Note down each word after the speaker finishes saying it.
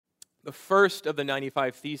The first of the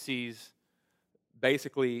 95 Theses,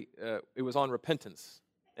 basically, it was on repentance.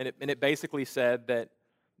 And it basically said that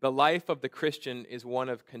the life of the Christian is one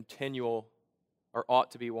of continual, or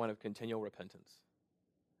ought to be one of continual repentance.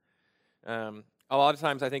 A lot of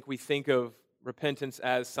times I think we think of repentance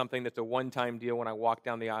as something that's a one-time deal when I walk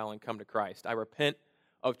down the aisle and come to Christ. I repent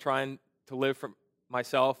of trying to live for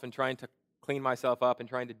myself and trying to clean myself up and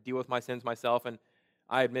trying to deal with my sins myself, and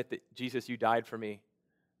I admit that, Jesus, you died for me.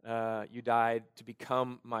 You died to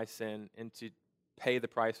become my sin and to pay the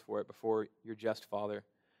price for it before your just Father,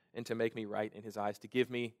 and to make me right in his eyes, to give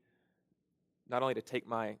me, not only to take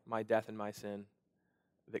my death and my sin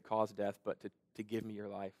that caused death, but to give me your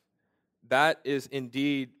life. That is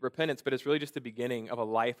indeed repentance, but it's really just the beginning of a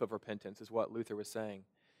life of repentance, is what Luther was saying.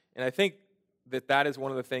 And I think that is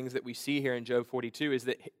one of the things that we see here in Job 42, is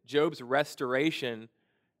that Job's restoration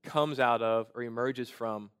comes out of or emerges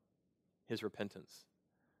from his repentance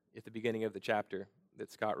at the beginning of the chapter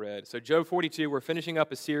that Scott read. So Job 42, we're finishing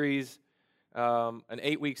up a series, an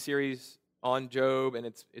 8-week series on Job, and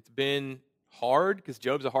it's been hard because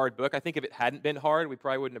Job's a hard book. I think if it hadn't been hard, we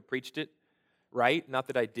probably wouldn't have preached it right. Not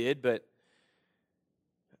that I did, but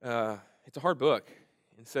it's a hard book.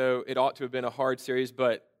 And so it ought to have been a hard series,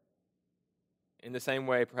 but in the same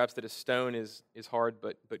way, perhaps that a stone is hard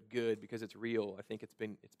but good because it's real. I think it's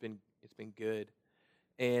been good.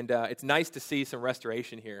 And it's nice to see some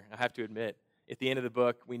restoration here, I have to admit. At the end of the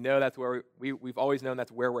book, we know that's where we've always known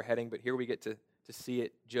that's where we're heading, but here we get to see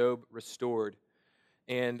it, Job restored.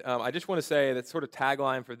 And I just want to say that sort of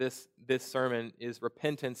tagline for this sermon is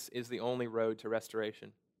repentance is the only road to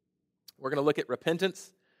restoration. We're going to look at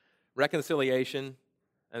repentance, reconciliation,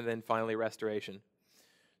 and then finally restoration.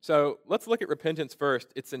 So let's look at repentance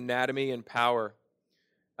first, its anatomy and power.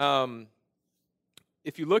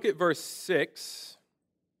 If you look at verse 6,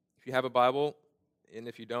 if you have a Bible, and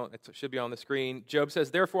if you don't, it should be on the screen. Job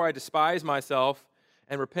says, "Therefore I despise myself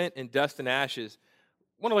and repent in dust and ashes."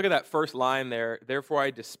 I want to look at that first line there. Therefore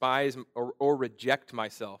I despise or reject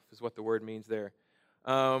myself is what the word means there.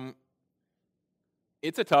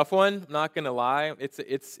 It's a tough one, I'm not going to lie. It's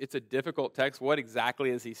a difficult text. What exactly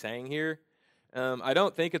is he saying here? I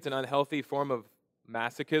don't think it's an unhealthy form of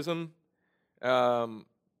masochism,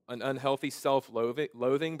 an unhealthy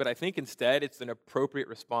self-loathing, but I think instead it's an appropriate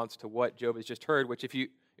response to what Job has just heard, which if you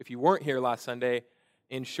weren't here last Sunday,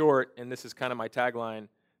 in short, and this is kind of my tagline,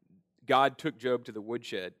 God took Job to the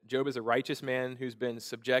woodshed. Job is a righteous man who's been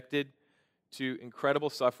subjected to incredible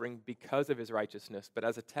suffering because of his righteousness, but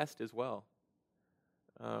as a test as well.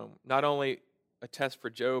 Not only a test for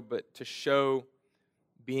Job, but to show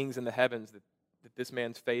beings in the heavens that this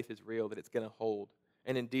man's faith is real, that it's going to hold.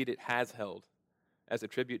 And indeed it has held. As a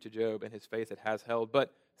tribute to Job and his faith, it has held.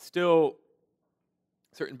 But still,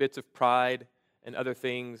 certain bits of pride and other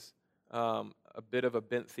things, a bit of a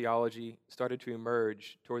bent theology started to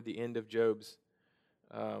emerge toward the end of Job's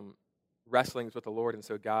wrestlings with the Lord. And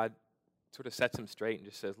so God sort of sets him straight and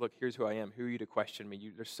just says, look, here's who I am. Who are you to question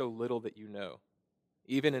me? There's so little that you know.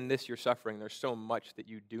 Even in this, you're suffering. There's so much that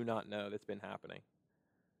you do not know that's been happening.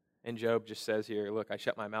 And Job just says here, look, I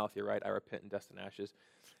shut my mouth, you're right, I repent in dust and ashes.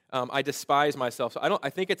 I despise myself. So I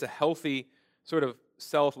think it's a healthy sort of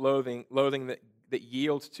self-loathing that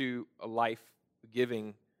yields to a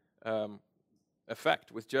life-giving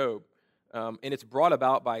effect with Job. And it's brought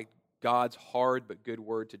about by God's hard but good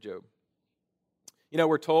word to Job. You know,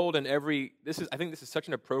 we're told I think this is such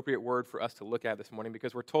an appropriate word for us to look at this morning,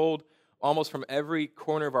 because we're told almost from every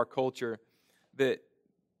corner of our culture that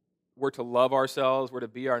we're to love ourselves, we're to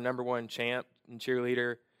be our number one champ and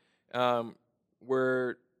cheerleader. The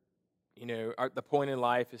point in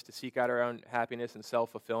life is to seek out our own happiness and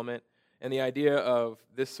self-fulfillment. And the idea of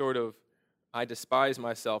this sort of, I despise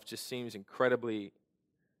myself, just seems incredibly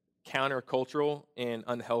countercultural and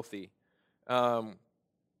unhealthy. But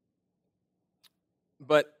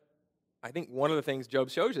I think one of the things Job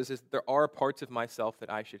shows us is there are parts of myself that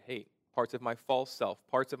I should hate, parts of my false self,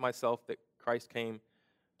 parts of myself that Christ came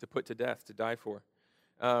to put to death, to die for.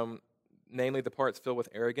 Namely, the parts filled with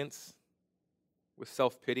arrogance, with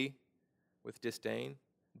self-pity, with disdain.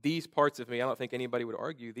 These parts of me, I don't think anybody would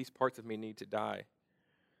argue, these parts of me need to die.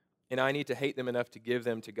 And I need to hate them enough to give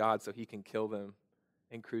them to God so he can kill them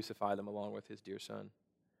and crucify them along with his dear son.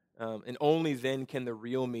 And only then can the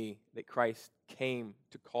real me that Christ came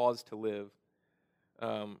to cause to live,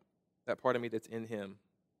 that part of me that's in him,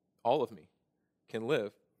 all of me, can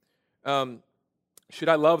live. Should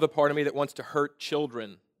I love the part of me that wants to hurt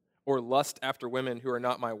children or lust after women who are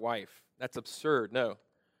not my wife? That's absurd. No.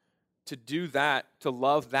 To do that, to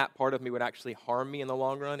love that part of me would actually harm me in the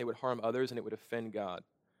long run. It would harm others and it would offend God.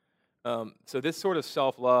 So this sort of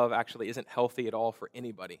self-love actually isn't healthy at all for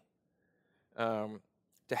anybody.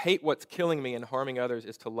 To hate what's killing me and harming others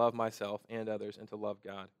is to love myself and others and to love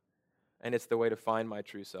God. And it's the way to find my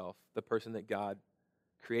true self, the person that God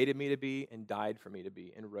created me to be and died for me to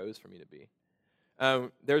be and rose for me to be.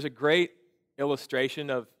 There's a great illustration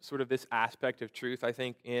of sort of this aspect of truth, I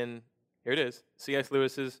think, here it is, C.S.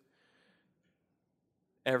 Lewis's,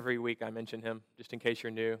 every week I mention him, just in case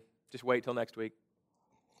you're new. Just wait till next week.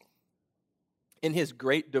 In his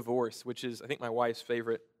Great Divorce, which is, I think, my wife's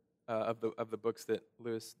favorite of the books that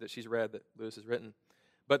she's read, that Lewis has written.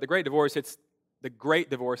 But the Great Divorce, it's the great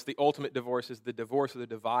divorce, the ultimate divorce is the divorce or the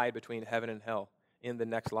divide between heaven and hell in the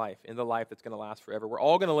next life, in the life that's going to last forever. We're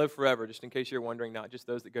all going to live forever, just in case you're wondering, not just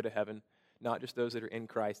those that go to heaven, not just those that are in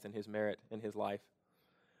Christ and his merit and his life,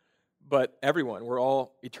 but everyone. We're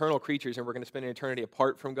all eternal creatures, and we're going to spend an eternity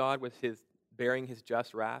apart from God with bearing his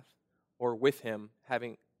just wrath, or with him,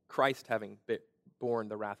 Christ having borne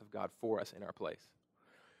the wrath of God for us in our place.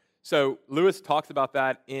 So Lewis talks about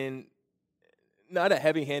that in not a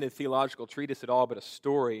heavy-handed theological treatise at all, but a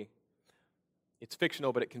story. It's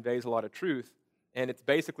fictional, but it conveys a lot of truth. And it's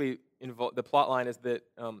basically, the plot line is that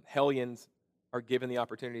hellions are given the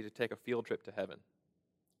opportunity to take a field trip to heaven.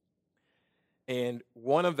 And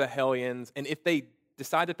one of the hellions, and if they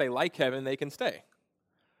decide that they like heaven, they can stay.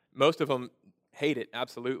 Most of them hate it,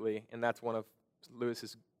 absolutely, and that's one of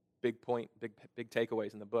Lewis's big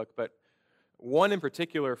takeaways in the book. But one in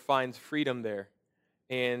particular finds freedom there,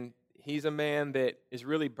 and he's a man that is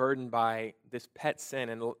really burdened by this pet sin.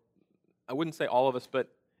 And I wouldn't say all of us, but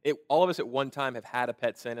all of us at one time have had a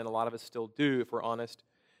pet sin, and a lot of us still do, if we're honest.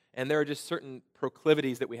 And there are just certain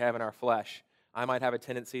proclivities that we have in our flesh. I might have a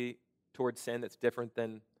tendency towards sin that's different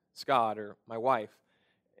than Scott or my wife.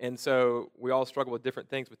 And so we all struggle with different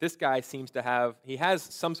things. But this guy he has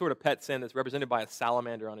some sort of pet sin that's represented by a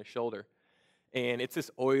salamander on his shoulder. And it's this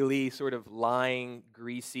oily, sort of lying,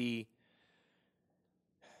 greasy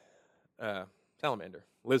salamander,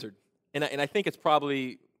 lizard. And I think it's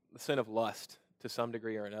probably the sin of lust to some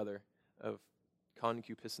degree or another, of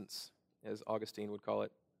concupiscence, as Augustine would call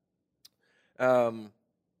it.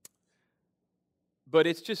 But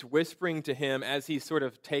it's just whispering to him as he's sort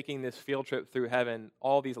of taking this field trip through heaven,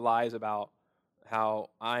 all these lies about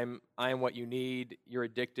how I am what you need, you're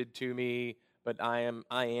addicted to me, but I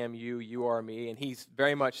am you, you are me. And he's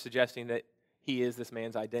very much suggesting that he is this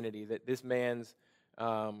man's identity, that this man's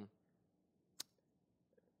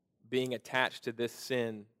being attached to this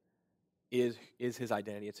sin is his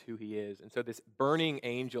identity. It's who he is. And so this burning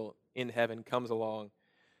angel in heaven comes along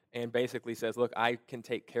and basically says, look, I can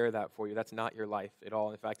take care of that for you. That's not your life at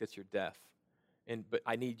all. In fact, it's your death. But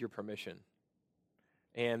I need your permission.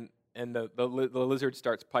 And the lizard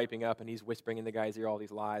starts piping up, and he's whispering in the guy's ear all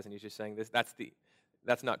these lies, and he's just saying,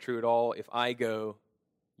 that's not true at all. If I go,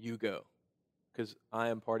 you go, because I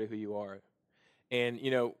am part of who you are. And,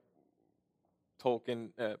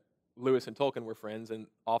 Lewis and Tolkien were friends, and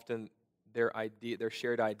often their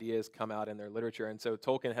shared ideas come out in their literature. And so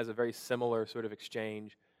Tolkien has a very similar sort of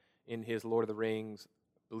exchange in his Lord of the Rings.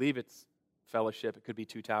 I believe it's Fellowship. It could be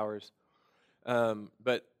Two Towers.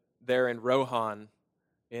 But they're in Rohan,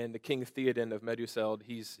 and the King Theoden of Meduseld,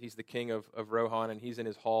 he's the king of Rohan, and he's in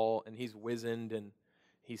his hall, and he's wizened, and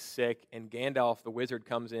he's sick. And Gandalf, the wizard,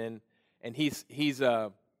 comes in, and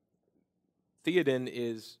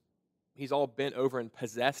Theoden he's all bent over and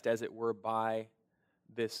possessed, as it were, by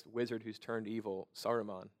this wizard who's turned evil,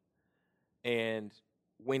 Saruman. And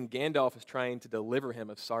when Gandalf is trying to deliver him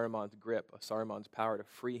of Saruman's grip, of Saruman's power to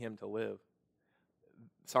free him to live,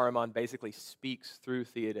 Saruman basically speaks through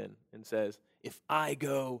Theoden and says, if I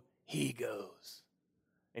go, he goes.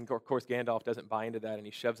 And of course, Gandalf doesn't buy into that, and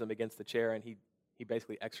he shoves him against the chair, and he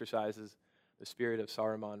basically exorcises the spirit of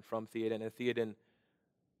Saruman from Theoden. And Theoden,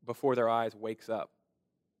 before their eyes, wakes up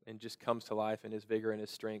and just comes to life in his vigor and his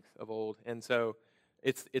strength of old. And so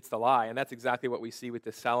it's the lie, and that's exactly what we see with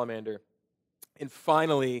this salamander. And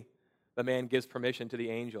finally, the man gives permission to the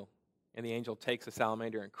angel, and the angel takes the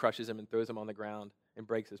salamander and crushes him and throws him on the ground and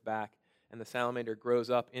breaks his back. And the salamander grows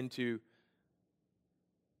up into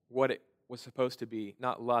what it was supposed to be,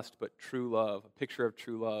 not lust, but true love, a picture of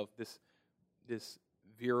true love, this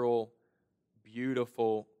virile,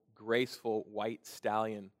 beautiful, graceful white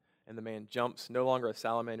stallion. And the man jumps, no longer a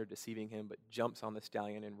salamander deceiving him, but jumps on the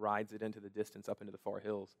stallion and rides it into the distance up into the far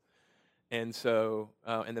hills. And so,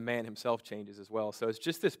 and the man himself changes as well. So it's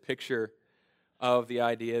just this picture of the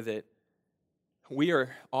idea that we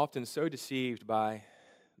are often so deceived by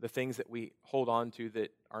the things that we hold on to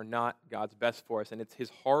that are not God's best for us. And it's his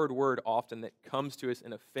hard word often that comes to us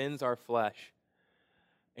and offends our flesh.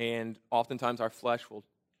 And oftentimes our flesh will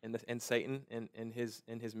and Satan and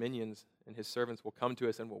his minions and his servants will come to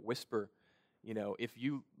us and will whisper, if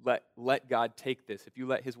you let God take this, if you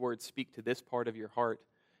let his word speak to this part of your heart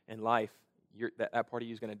and life, that part of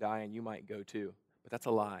you is going to die and you might go too. But that's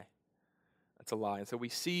a lie. That's a lie. And so we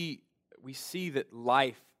see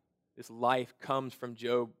that this life comes from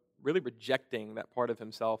Job really rejecting that part of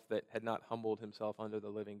himself that had not humbled himself under the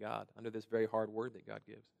living God, under this very hard word that God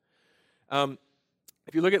gives.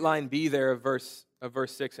 If you look at line B there of verse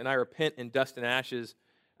 6, and I repent in dust and ashes,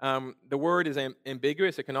 the word is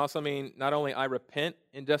ambiguous. It can also mean not only I repent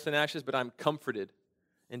in dust and ashes, but I'm comforted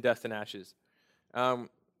in dust and ashes.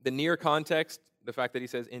 The near context, the fact that he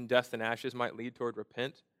says in dust and ashes, might lead toward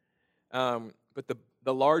repent. But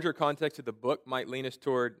the larger context of the book might lean us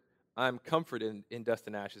toward I'm comforted in dust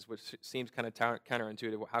and ashes, which seems kind of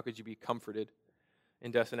counterintuitive. How could you be comforted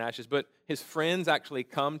in dust and ashes? But his friends actually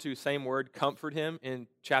come to same word, comfort him, in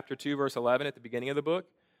chapter 2, verse 11 at the beginning of the book.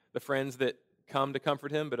 The friends that come to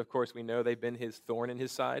comfort him, but of course we know they've been his thorn in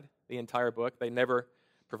his side the entire book. They never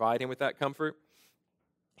provide him with that comfort.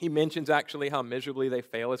 He mentions actually how miserably they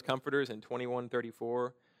fail as comforters in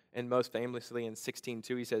 21:34, and most famously in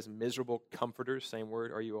 16:2 he says, miserable comforters, same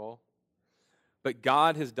word, are you all? But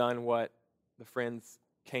God has done what the friends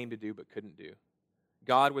came to do but couldn't do.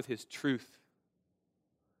 God, with his truth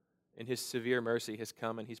and his severe mercy, has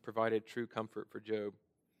come and he's provided true comfort for Job.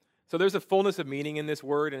 So there's a fullness of meaning in this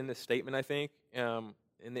word and in this statement, I think,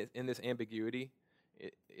 in this ambiguity.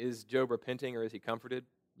 Is Job repenting or is he comforted?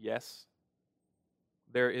 Yes.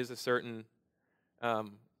 There is a certain, I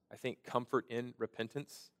think, comfort in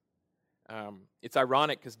repentance. It's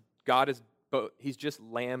ironic because God he's just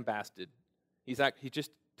lambasted. He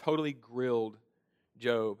just totally grilled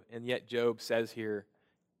Job, and yet Job says here,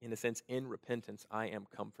 in a sense, in repentance, I am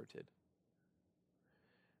comforted.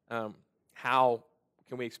 How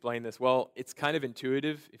can we explain this? Well, it's kind of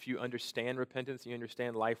intuitive. If you understand repentance, you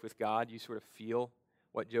understand life with God, you sort of feel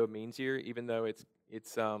what Job means here, even though it's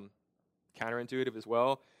counterintuitive as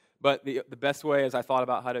well. But the best way, as I thought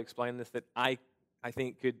about how to explain this, that I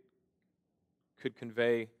think could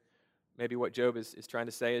convey maybe what Job is trying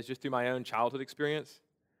to say, is just through my own childhood experience,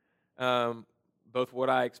 both what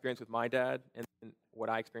I experienced with my dad and what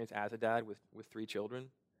I experienced as a dad with 3 children.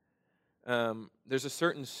 There's a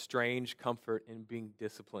certain strange comfort in being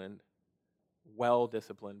disciplined, well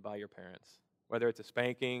disciplined by your parents, whether it's a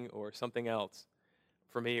spanking or something else.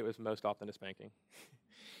 For me, it was most often a spanking.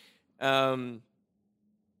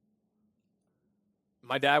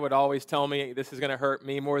 My dad would always tell me, this is going to hurt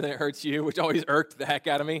me more than it hurts you, which always irked the heck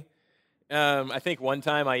out of me. I think one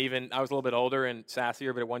time I was a little bit older and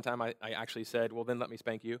sassier, but at one time I actually said, well, then let me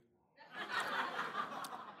spank you.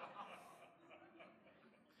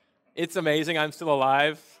 It's amazing I'm still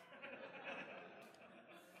alive.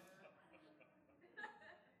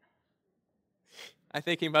 I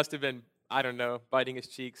think he must have been, I don't know, biting his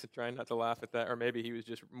cheeks and trying not to laugh at that, or maybe he was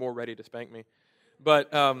just more ready to spank me.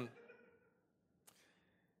 But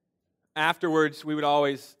afterwards,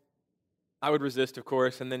 I would resist, of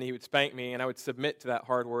course, and then he would spank me, and I would submit to that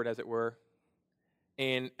hard word, as it were.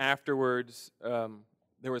 And afterwards,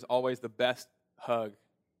 there was always the best hug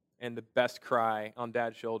and the best cry on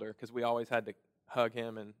Dad's shoulder, because we always had to hug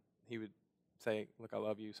him, and he would say, look, I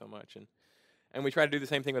love you so much. And we try to do the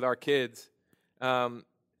same thing with our kids. And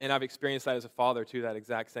I've experienced that as a father, too, that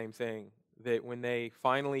exact same thing, that when they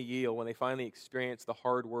finally yield, when they finally experience the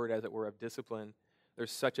hard word, as it were, of discipline,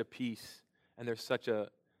 there's such a peace, and there's such a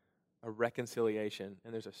reconciliation,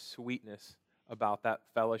 and there's a sweetness about that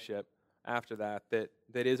fellowship after that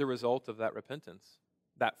is a result of that repentance,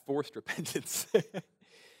 that forced repentance.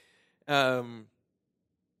 And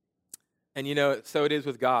so it is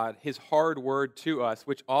with God. His hard word to us,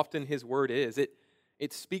 which often his word is, it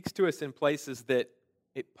speaks to us in places that,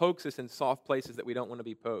 it pokes us in soft places that we don't want to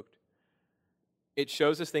be poked. It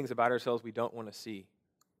shows us things about ourselves we don't want to see.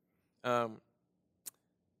 But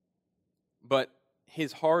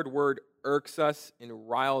his hard word irks us and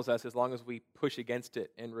riles us as long as we push against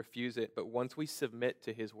it and refuse it. But once we submit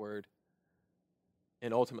to his word,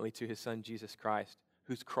 and ultimately to his son, Jesus Christ,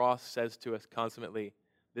 whose cross says to us constantly,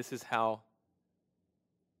 this is how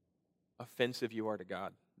offensive you are to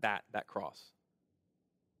God, that cross.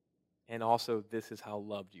 And also, this is how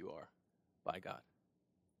loved you are by God,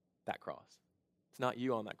 that cross. It's not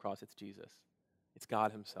you on that cross, it's Jesus. It's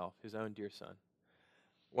God himself, his own dear son.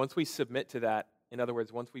 Once we submit to that, in other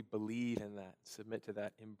words, once we believe in that, submit to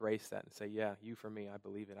that, embrace that, and say, yeah, you for me, I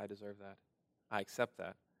believe it, I deserve that, I accept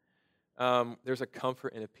that, there's a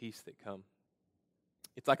comfort and a peace that come.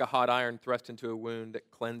 It's like a hot iron thrust into a wound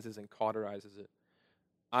that cleanses and cauterizes it.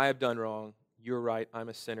 I have done wrong, you're right, I'm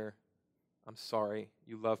a sinner, I'm sorry.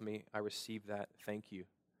 You love me. I received that. Thank you.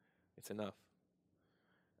 It's enough.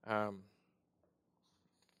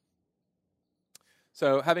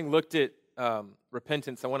 So having looked at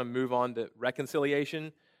repentance, I want to move on to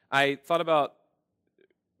reconciliation. I thought about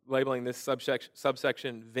labeling this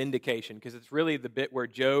subsection vindication, because it's really the bit where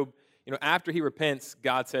Job, after he repents,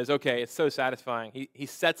 God says, okay, it's so satisfying. He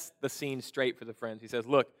sets the scene straight for the friends. He says,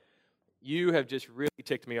 look, you have just really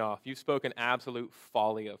ticked me off. You've spoken absolute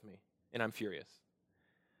folly of me, and I'm furious.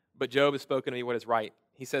 But Job has spoken to me what is right.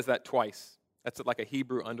 He says that twice. That's like a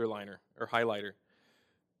Hebrew underliner or highlighter.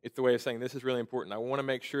 It's the way of saying this is really important. I want to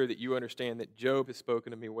make sure that you understand that Job has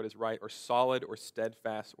spoken to me what is right, or solid, or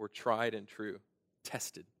steadfast, or tried and true,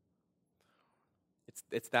 tested.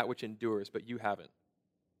 It's that which endures, but you haven't.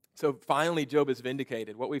 So finally, Job is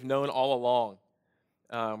vindicated, what we've known all along,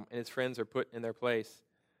 and his friends are put in their place.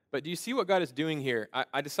 But do you see what God is doing here?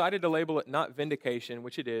 I decided to label it not vindication,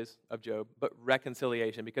 which it is of Job, but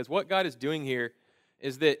reconciliation, because what God is doing here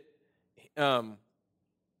is that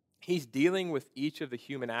he's dealing with each of the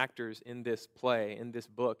human actors in this play, in this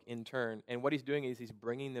book, in turn, and what he's doing is he's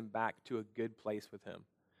bringing them back to a good place with him.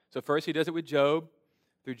 So first he does it with Job,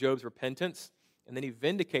 through Job's repentance, and then he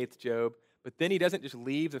vindicates Job, but then he doesn't just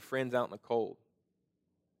leave the friends out in the cold.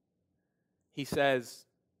 He says,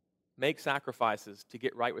 make sacrifices to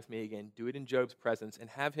get right with me again. Do it in Job's presence and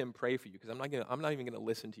have him pray for you, because I'm not even going to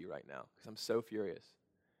listen to you right now because I'm so furious.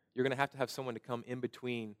 You're going to have someone to come in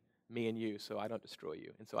between me and you so I don't destroy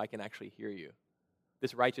you and so I can actually hear you.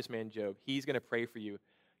 This righteous man, Job, he's going to pray for you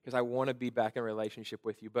because I want to be back in relationship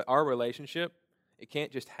with you. But our relationship, it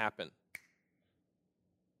can't just happen.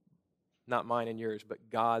 Not mine and yours, but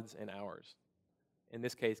God's and ours. In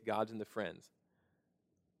this case, God's and the friends.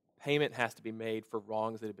 Payment has to be made for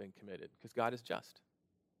wrongs that have been committed because God is just.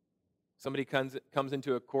 Somebody comes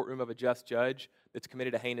into a courtroom of a just judge that's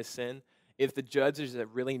committed a heinous sin. If the judge is a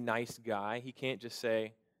really nice guy, he can't just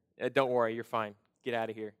say, don't worry, you're fine. Get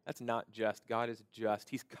out of here. That's not just. God is just.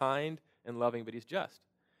 He's kind and loving, but he's just.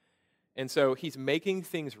 And so he's making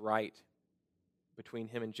things right between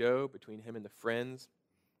him and Job, between him and the friends,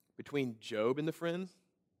 between Job and the friends,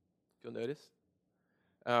 if you'll notice.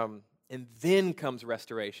 And then comes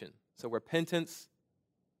restoration. So repentance,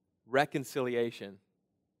 reconciliation,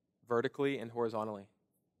 vertically and horizontally.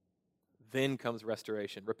 Then comes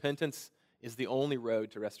restoration. Repentance is the only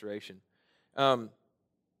road to restoration.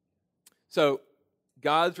 So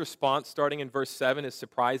God's response, starting in verse 7, is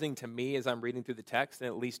surprising to me as I'm reading through the text in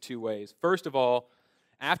at least two ways. First of all,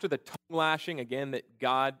 after the tongue lashing, again, that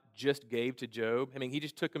God just gave to Job, he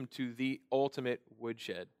just took him to the ultimate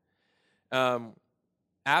woodshed.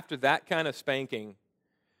 After that kind of spanking,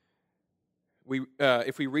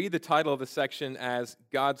 if we read the title of the section as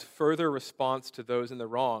God's further response to those in the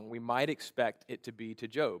wrong, we might expect it to be to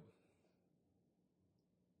Job.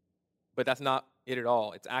 But that's not it at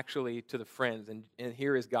all. It's actually to the friends. And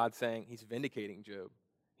here is God saying he's vindicating Job.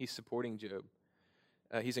 He's supporting Job.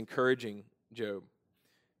 He's encouraging Job.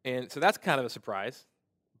 And so that's kind of a surprise,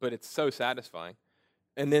 but it's so satisfying.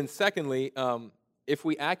 And then secondly, if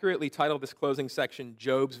we accurately title this closing section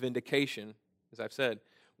Job's vindication, as I've said,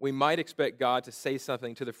 we might expect God to say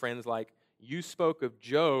something to the friends like, you spoke of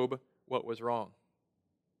Job what was wrong.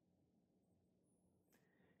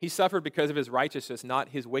 He suffered because of his righteousness, not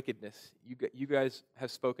his wickedness. You guys have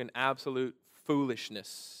spoken absolute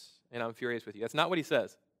foolishness, and I'm furious with you. That's not what he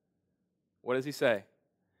says. What does he say?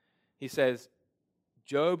 He says,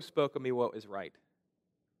 Job spoke of me what was right.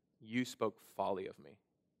 You spoke folly of me,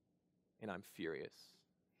 and I'm furious.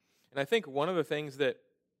 And I think one of the things that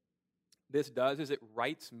this does is it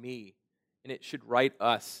rights me, and it should right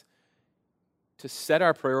us to set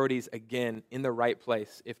our priorities again in the right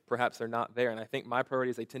place if perhaps they're not there. And I think my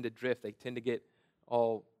priorities, they tend to drift. They tend to get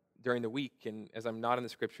all during the week, and as I'm not in the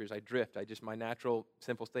scriptures, I drift. My natural,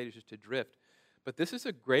 simple state is just to drift. But this is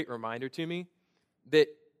a great reminder to me that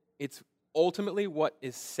it's ultimately what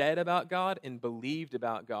is said about God and believed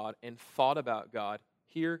about God and thought about God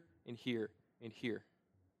here and here and here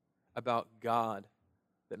about God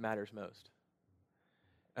that matters most.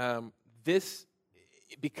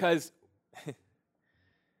 Because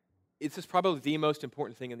it's just probably the most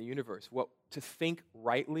important thing in the universe, to think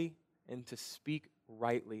rightly and to speak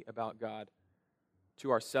rightly about God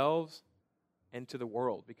to ourselves and to the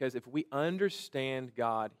world. Because if we understand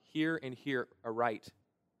God here and here aright,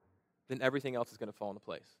 then everything else is going to fall into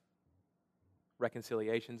place.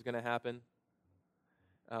 Reconciliation is going to happen.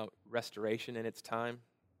 Restoration in its time.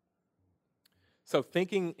 So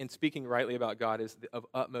thinking and speaking rightly about God is of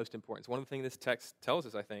utmost importance. One of the things this text tells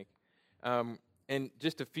us, I think. And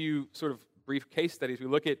just a few sort of brief case studies. We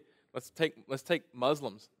look at, let's take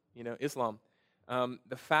Muslims. Islam.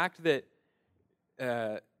 The fact that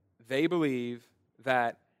they believe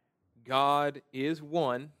that God is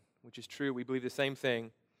one, which is true, we believe the same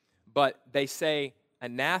thing, but they say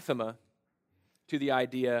anathema to the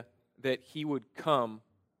idea that he would come,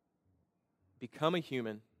 become a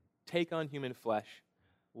human, take on human flesh,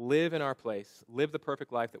 live in our place, live the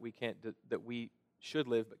perfect life that we should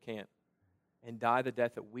live but can't, and die the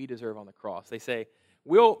death that we deserve on the cross. They say,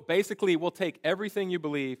 we'll take everything you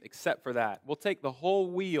believe except for that. We'll take the whole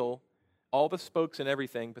wheel, all the spokes and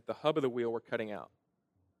everything, but the hub of the wheel we're cutting out.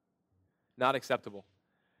 Not acceptable.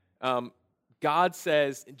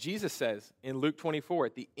 Jesus says in Luke 24,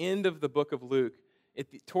 at the end of the book of Luke,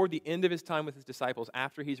 toward the end of his time with his disciples,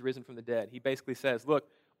 after he's risen from the dead, he basically says, look,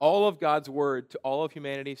 all of God's word to all of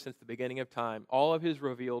humanity since the beginning of time, all of his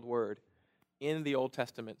revealed word in the Old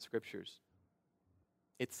Testament scriptures,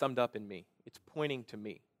 it's summed up in me. It's pointing to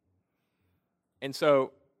me. And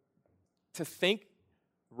so to think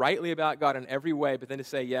rightly about God in every way, but then to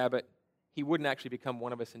say, yeah, but he wouldn't actually become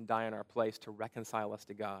one of us and die in our place to reconcile us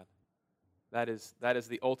to God. That is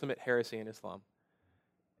the ultimate heresy in Islam.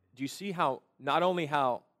 Do you see not only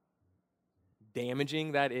how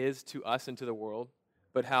damaging that is to us and to the world,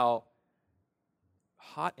 but how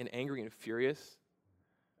hot and angry and furious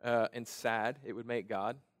and sad it would make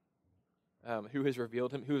God, who has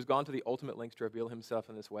revealed him, who has gone to the ultimate lengths to reveal himself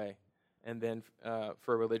in this way, and then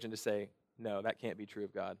for a religion to say, no, that can't be true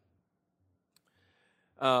of God.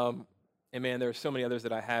 And man, there are so many others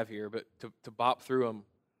that I have here, but to bop through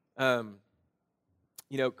them,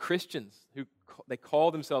 Christians they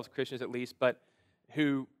call themselves Christians at least, but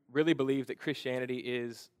who really believe that Christianity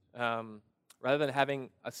is, rather than having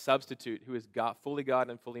a substitute who is God, fully God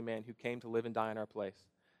and fully man, who came to live and die in our place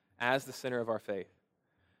as the center of our faith.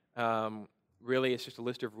 Really, it's just a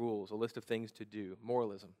list of rules, a list of things to do,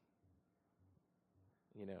 moralism.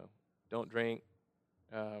 Don't drink.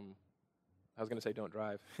 I was going to say don't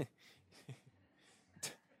drive.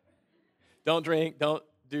 Don't drink, don't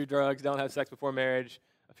do drugs, don't have sex before marriage,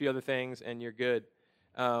 a few other things, and you're good.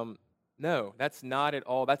 No, that's not at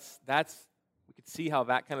all. That's we could see how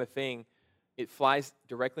that kind of thing, it flies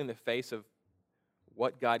directly in the face of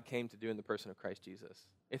what God came to do in the person of Christ Jesus.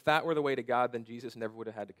 If that were the way to God, then Jesus never would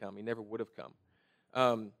have had to come. He never would have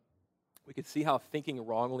come. We could see how thinking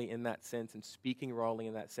wrongly in that sense and speaking wrongly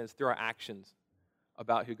in that sense through our actions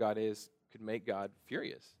about who God is could make God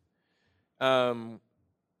furious.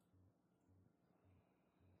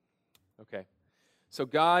 Okay. So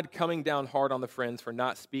God coming down hard on the friends for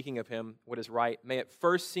not speaking of him what is right may at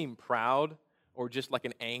first seem proud or just like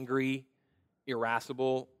an angry,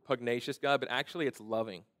 irascible, pugnacious God, but actually it's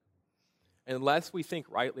loving. Unless we think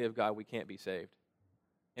rightly of God, we can't be saved.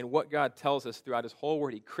 And what God tells us throughout his whole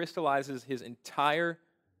word, he crystallizes his entire,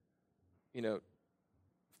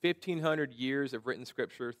 1,500 years of written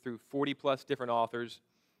scripture through 40-plus different authors.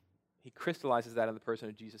 He crystallizes that in the person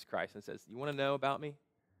of Jesus Christ and says, you want to know about me?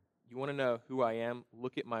 You want to know who I am?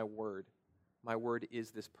 Look at my word. My word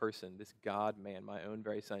is this person, this God-man, my own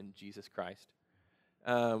very son, Jesus Christ.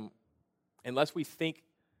 Unless we think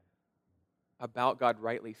about God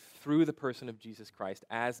rightly through the person of Jesus Christ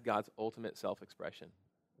as God's ultimate self-expression,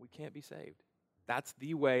 we can't be saved. That's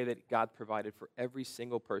the way that God provided for every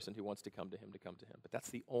single person who wants to come to him. But that's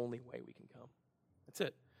the only way we can come. That's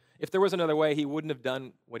it. If there was another way, he wouldn't have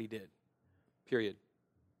done what he did. Period.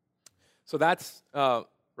 So that's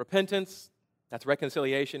repentance, that's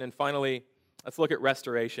reconciliation, and finally, let's look at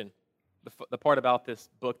restoration, the part about this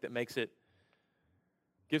book that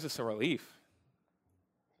gives us some relief.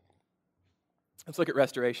 Let's look at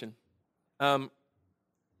restoration.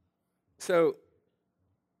 So,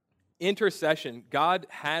 intercession, God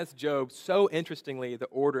has Job, so interestingly, the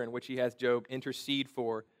order in which he has Job intercede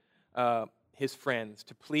for his friends,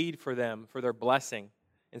 to plead for them, for their blessing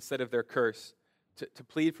instead of their curse, to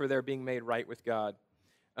plead for their being made right with God.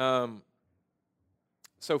 So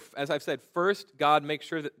as I've said, first, God makes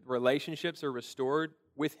sure that relationships are restored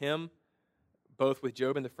with him, both with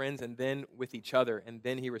Job and the friends, and then with each other, and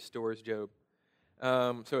then he restores Job.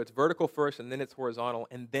 So it's vertical first, and then it's horizontal,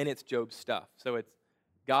 and then it's Job's stuff. So it's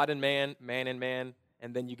God and man and man,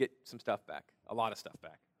 and then you get some stuff back, a lot of stuff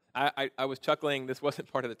back. I was chuckling, this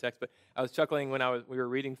wasn't part of the text, but I was chuckling when we were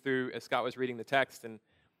reading through, as Scott was reading the text, and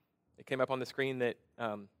it came up on the screen that,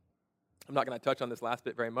 I'm not going to touch on this last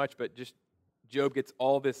bit very much, but just Job gets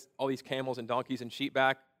all these camels and donkeys and sheep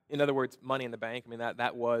back. In other words, money in the bank. I mean,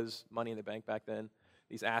 that was money in the bank back then,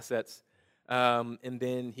 these assets. And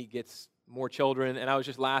then he gets more children, and I was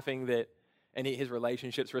just laughing that, and his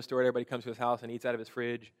relationship's restored. Everybody comes to his house and eats out of his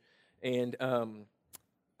fridge. And they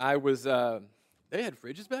had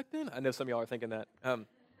fridges back then? I know some of y'all are thinking that.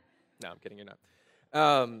 No, I'm kidding, you're not.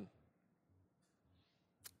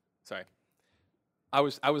 Sorry. I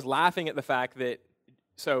was laughing at the fact that,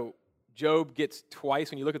 so Job gets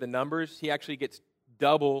twice, when you look at the numbers, he actually gets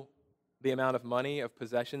double the amount of money of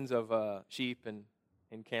possessions of sheep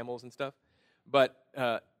and camels and stuff. But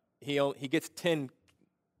he gets 10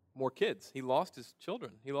 more kids. He lost his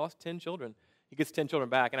children. He lost 10 children. He gets 10 children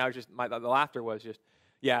back, and I was just, the laughter was just,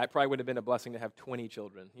 yeah, it probably would have been a blessing to have 20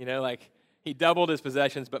 children. You know, like, he doubled his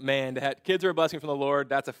possessions, but man, kids are a blessing from the Lord.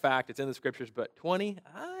 That's a fact. It's in the scriptures, but 20?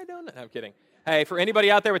 I don't know. I'm kidding. Hey, for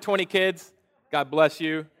anybody out there with 20 kids, God bless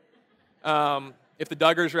you. If the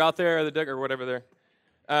Duggars are out there, or whatever they're,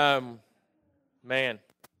 man.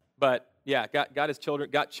 But yeah,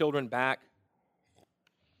 got children back.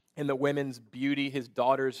 And the women's beauty, his 3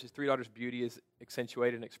 daughters' beauty is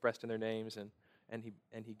accentuated and expressed in their names, and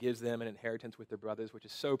he gives them an inheritance with their brothers, which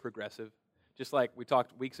is so progressive. Just like we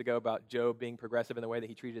talked weeks ago about Job being progressive in the way that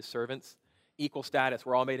he treated his servants. Equal status,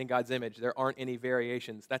 we're all made in God's image. There aren't any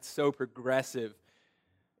variations. That's so progressive.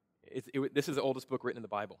 This is the oldest book written in the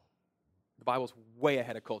Bible. The Bible's way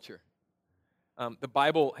ahead of culture. The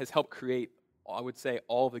Bible has helped create, I would say,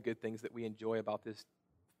 all the good things that we enjoy about this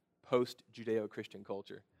post-Judeo-Christian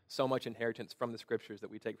culture. So much inheritance from the scriptures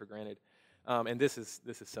that we take for granted. And this is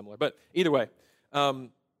similar. But either way,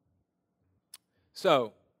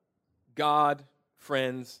 so God,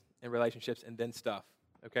 friends, and relationships, and then stuff,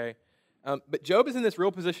 okay? But Job is in this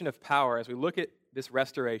real position of power as we look at this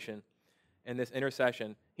restoration and this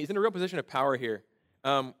intercession. He's in a real position of power here.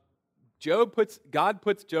 God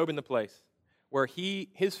puts Job in the place where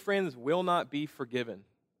his friends will not be forgiven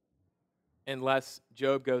unless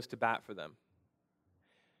Job goes to bat for them.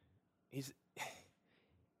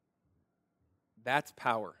 That's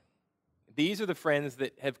power. These are the friends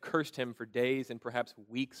that have cursed him for days and perhaps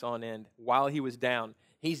weeks on end while he was down.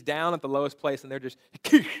 He's down at the lowest place, and they're just,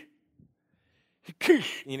 you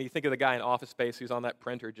think of the guy in Office Space who's on that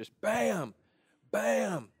printer, just bam,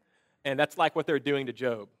 bam. And that's like what they're doing to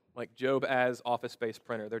Job, like Job as Office Space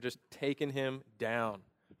printer. They're just taking him down.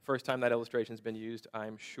 First time that illustration's been used,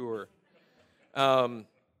 I'm sure. So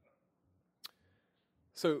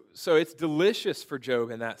it's delicious for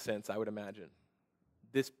Job in that sense, I would imagine.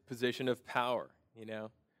 This position of power,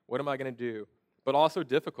 what am I going to do? But also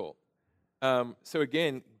difficult. So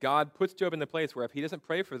again, God puts Job in the place where if he doesn't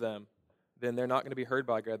pray for them, then they're not going to be heard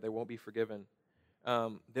by God. They won't be forgiven.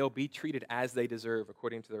 They'll be treated as they deserve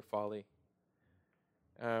according to their folly.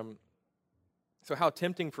 So how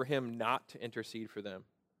tempting for him not to intercede for them.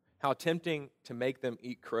 How tempting to make them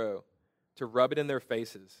eat crow, to rub it in their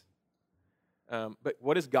faces. But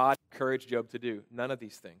what does God encourage Job to do? None of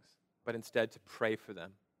these things, but instead to pray for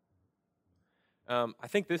them. I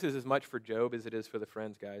think this is as much for Job as it is for the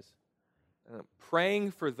friends, guys.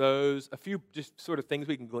 Praying for those, a few just sort of things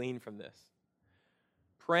we can glean from this.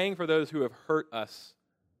 Praying for those who have hurt us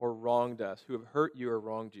or wronged us, who have hurt you or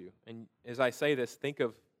wronged you. And as I say this,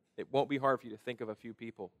 it won't be hard for you to think of a few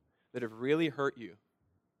people that have really hurt you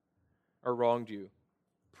or wronged you.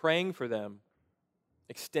 Praying for them,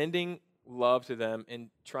 extending love to them, and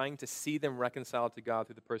trying to see them reconciled to God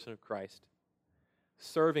through the person of Christ.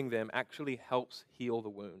 Serving them actually helps heal the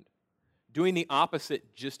wound. Doing the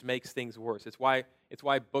opposite just makes things worse. It's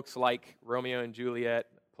why books like Romeo and Juliet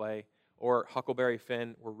play or Huckleberry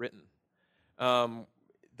Finn were written.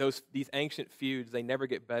 These ancient feuds, they never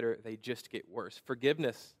get better, they just get worse.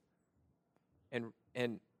 Forgiveness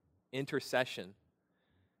and intercession,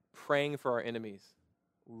 praying for our enemies,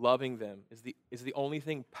 loving them is the only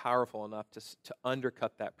thing powerful enough to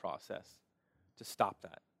undercut that process, to stop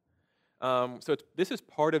that. This is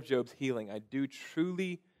part of Job's healing. I do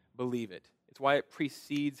truly believe it. It's why it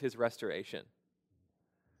precedes his restoration.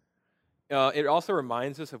 It also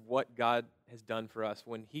reminds us of what God has done for us.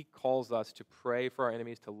 When he calls us to pray for our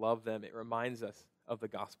enemies, to love them, it reminds us of the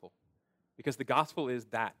gospel. Because the gospel is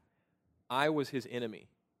that I was his enemy.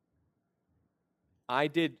 I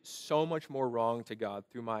did so much more wrong to God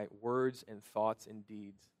through my words and thoughts and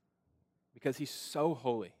deeds because he's so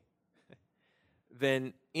holy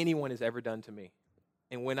than anyone has ever done to me.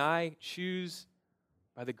 And when I choose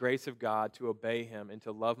by the grace of God to obey him and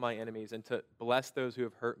to love my enemies and to bless those who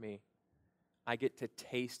have hurt me, I get to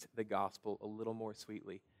taste the gospel a little more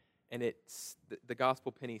sweetly. And the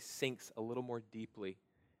gospel penny sinks a little more deeply,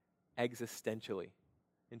 existentially,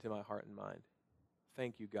 into my heart and mind.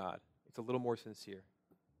 Thank you, God. It's a little more sincere.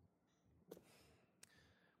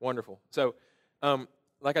 Wonderful. So,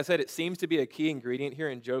 like I said, it seems to be a key ingredient here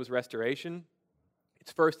in Job's restoration.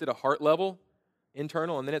 It's first at a heart level,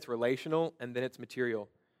 internal, and then it's relational, and then it's material.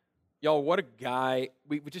 Y'all, what a guy.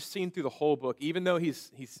 We've just seen through the whole book, even though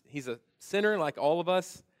he's a sinner like all of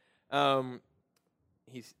us,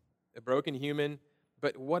 He's a broken human,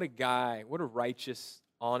 but what a guy, what a righteous,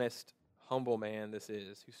 honest, humble man this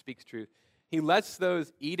is who speaks truth. He lets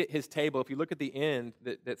those eat at his table. If you look at the end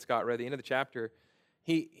that Scott read, the end of the chapter,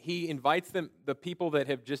 he invites them, the people that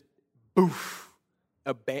have just,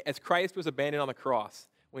 as Christ was abandoned on the cross,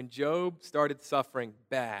 when Job started suffering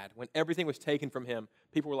bad, when everything was taken from him,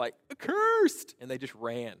 people were like, accursed, and they just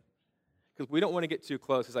ran. Because we don't want to get too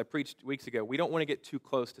close, as I preached weeks ago, we don't want to get too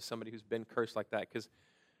close to somebody who's been cursed like that, because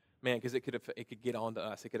it could get onto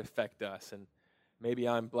us, it could affect us, and maybe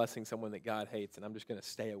I'm blessing someone that God hates, and I'm just going to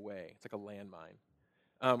stay away. It's like a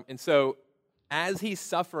landmine. And so, as he's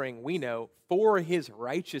suffering, we know, for his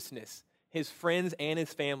righteousness, his friends and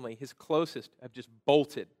his family, his closest, have just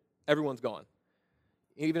bolted. Everyone's gone.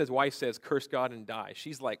 Even his wife says, curse God and die.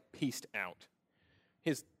 She's like pieced out.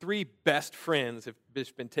 His 3 best friends have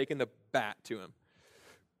just been taking the bat to him.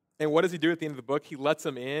 And what does he do at the end of the book? He lets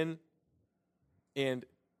them in, and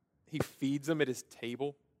he feeds them at his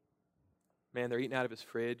table. Man, they're eating out of his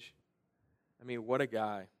fridge. I mean, what a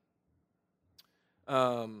guy.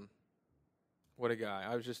 What a guy.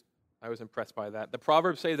 I was impressed by that. The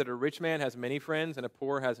Proverbs say that a rich man has many friends and a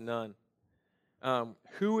poor has none.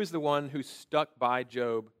 Who is the one who stuck by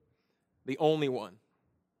Job? The only one.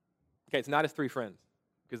 Okay, it's not his 3 friends,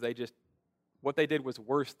 because what they did was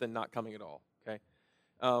worse than not coming at all, okay?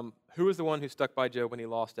 Who is the one who stuck by Job when he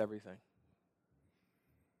lost everything?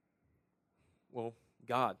 Well,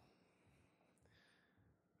 God.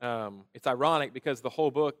 It's ironic because the whole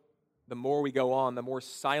book, the more we go on, the more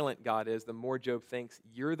silent God is, the more Job thinks,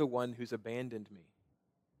 you're the one who's abandoned me.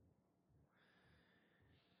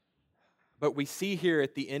 But we see here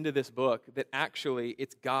at the end of this book that actually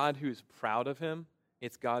it's God who's proud of him.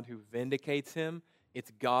 It's God who vindicates him.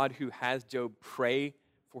 It's God who has Job pray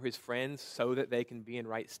for his friends so that they can be in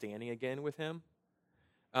right standing again with him.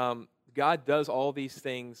 God does all these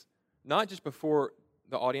things not just before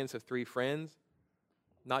the audience of 3 friends,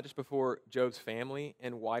 not just before Job's family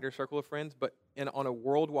and wider circle of friends, but on a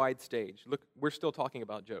worldwide stage. Look, we're still talking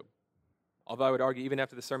about Job. Although I would argue even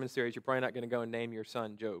after the sermon series, you're probably not going to go and name your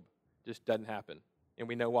son Job. Just doesn't happen. And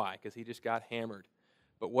we know why, because he just got hammered.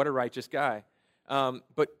 But what a righteous guy.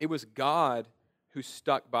 But it was God who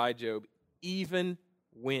stuck by Job, even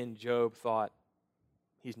when Job thought,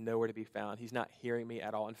 he's nowhere to be found. He's not hearing me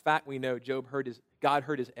at all. In fact, we know God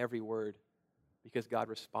heard his every word, because God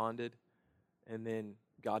responded, and then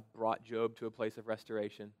God brought Job to a place of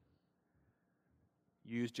restoration,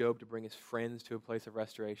 used Job to bring his friends to a place of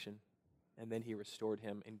restoration, and then he restored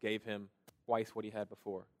him and gave him twice what he had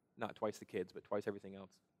before. Not twice the kids, but twice everything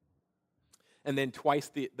else. And then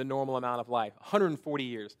twice the normal amount of life, 140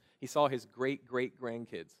 years. He saw his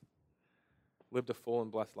great-great-grandkids. Lived a full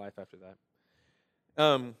and blessed life after that.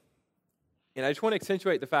 And I just want to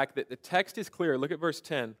accentuate the fact that the text is clear. Look at verse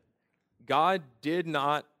 10. God did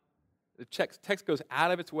not, the text goes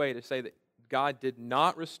out of its way to say that God did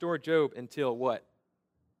not restore Job until what?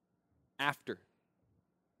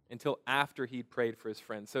 Until after he'd prayed for his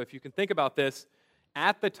friends. So if you can think about this,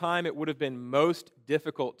 at the time it would have been most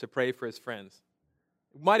difficult to pray for his friends.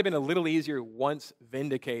 It might have been a little easier once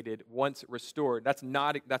vindicated, once restored. That's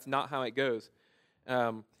not how it goes.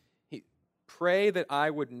 Pray that I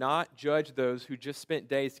would not judge those who just spent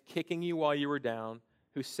days kicking you while you were down,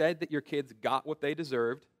 who said that your kids got what they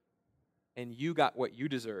deserved, and you got what you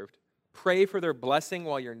deserved. Pray for their blessing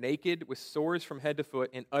while you're naked, with sores from head to foot,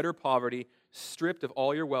 in utter poverty, stripped of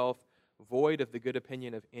all your wealth, void of the good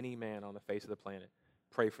opinion of any man on the face of the planet.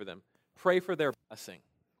 Pray for them. Pray for their blessing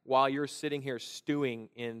while you're sitting here stewing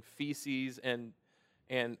in feces and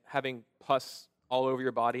having pus all over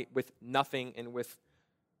your body with nothing and with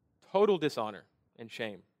total dishonor and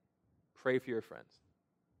shame. Pray for your friends.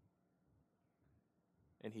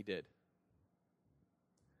 And he did.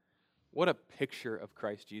 What a picture of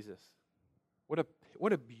Christ Jesus.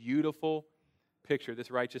 What a beautiful picture,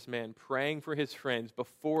 this righteous man praying for his friends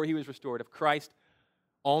before he was restored, of Christ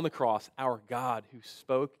on the cross, our God who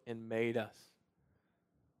spoke and made us,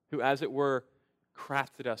 who, as it were,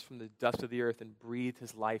 crafted us from the dust of the earth and breathed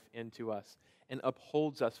his life into us and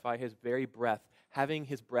upholds us by his very breath, having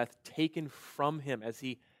his breath taken from him as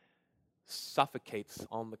he suffocates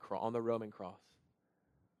on the Roman cross,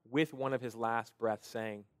 with one of his last breaths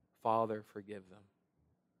saying, Father, forgive them,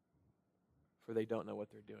 for they don't know what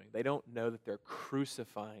they're doing. They don't know that they're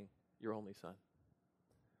crucifying your only son.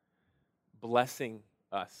 Blessing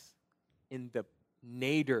us in the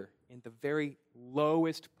nadir, in the very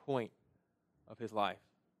lowest point of his life,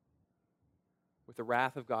 with the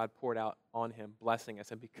wrath of God poured out on him, blessing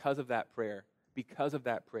us. And because of that prayer,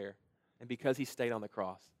 and because he stayed on the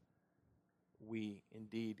cross,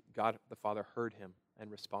 indeed, God the Father heard him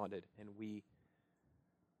and responded, and we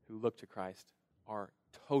who look to Christ are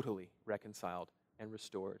totally reconciled and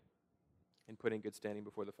restored and put in good standing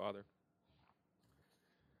before the Father.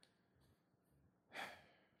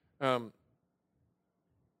 I'm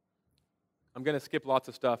going to skip lots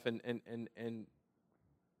of stuff and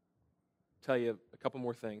tell you a couple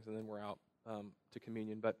more things, and then we're out to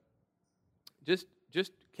communion. But just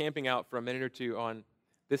camping out for a minute or two on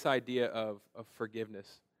this idea of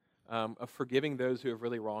forgiveness, of forgiving those who have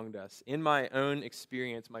really wronged us. In my own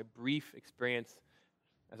experience, my brief experience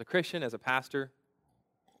as a Christian, as a pastor,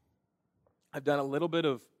 I've done a little bit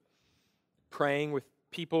of praying with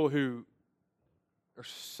people who are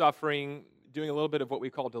suffering, doing a little bit of what we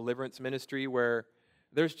call deliverance ministry, where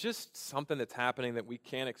there's just something that's happening that we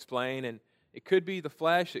can't explain, and it could be the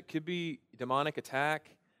flesh, it could be demonic attack.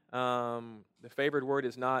 The favored word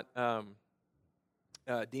is not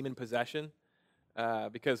demon possession,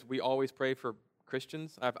 because we always pray for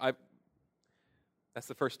Christians. That's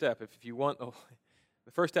the first step. If you want,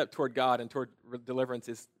 the first step toward God and toward deliverance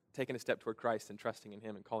is taking a step toward Christ and trusting in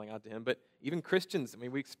Him and calling out to Him. But even Christians, I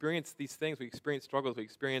mean, we experience these things. We experience struggles. We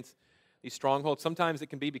experience these strongholds. Sometimes it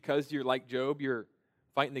can be because you're like Job, you're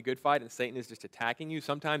fighting the good fight and Satan is just attacking you.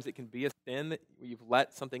 Sometimes it can be a sin that you've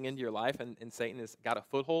let something into your life and Satan has got a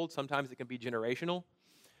foothold. Sometimes it can be generational.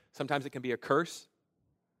 Sometimes it can be a curse.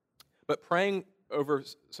 But praying over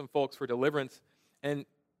some folks for deliverance, and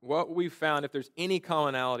what we've found, if there's any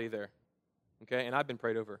commonality there, okay, and I've been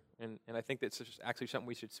prayed over, and I think that's actually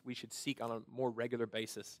something we should seek on a more regular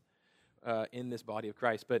basis in this body of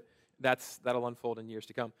Christ. But that'll unfold in years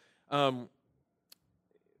to come.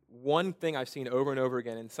 One thing I've seen over and over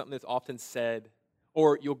again, and something that's often said,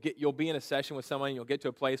 or you'll be in a session with someone, and you'll get to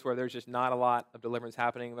a place where there's just not a lot of deliverance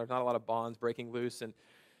happening, there's not a lot of bonds breaking loose,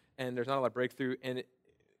 and there's not a lot of breakthrough, and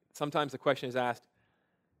sometimes the question is asked,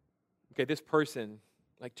 okay, this person,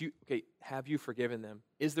 have you forgiven them?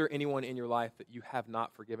 Is there anyone in your life that you have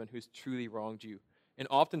not forgiven who's truly wronged you? And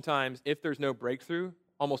oftentimes, if there's no breakthrough,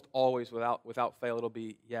 almost always without fail, it'll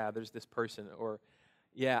be, yeah, there's this person, or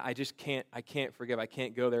yeah, I can't forgive, I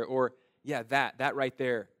can't go there, or yeah, that right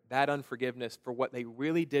there, that unforgiveness for what they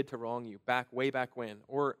really did to wrong you way back when,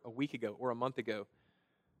 or a week ago, or a month ago,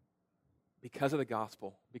 because of the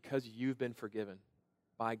gospel, because you've been forgiven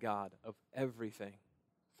by God of everything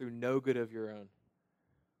through no good of your own,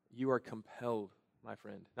 you are compelled, my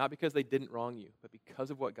friend, not because they didn't wrong you, but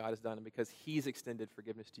because of what God has done and because He's extended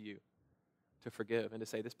forgiveness to you, to forgive and to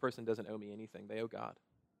say, this person doesn't owe me anything, they owe God.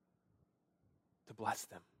 To bless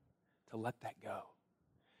them, to let that go.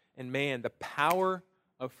 And man, the power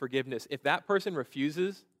of forgiveness, if that person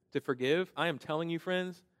refuses to forgive, I am telling you,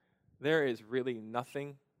 friends, there is really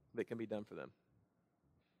nothing that can be done for them.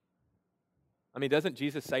 I mean, doesn't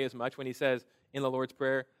Jesus say as much when He says in the Lord's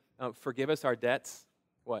Prayer, forgive us our debts,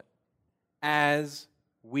 what? As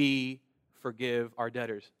we forgive our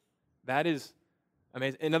debtors. That is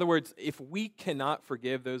amazing. In other words, if we cannot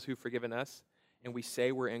forgive those who've forgiven us and we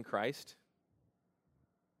say we're in Christ,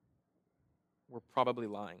 we're probably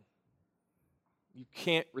lying. You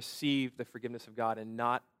can't receive the forgiveness of God and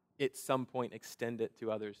not at some point extend it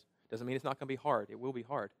to others. Doesn't mean it's not going to be hard. It will be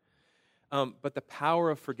hard. But the power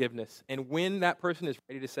of forgiveness. And when that person is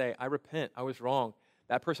ready to say, I repent, I was wrong,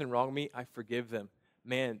 that person wronged me, I forgive them.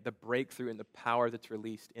 Man, the breakthrough and the power that's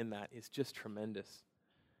released in that is just tremendous.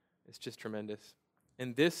 It's just tremendous.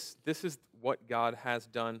 And this is what God has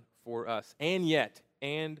done for us. And yet.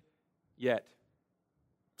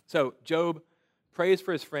 So Job prays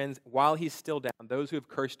for his friends while he's still down, those who have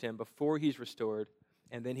cursed him before he's restored,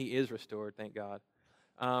 and then he is restored, thank God.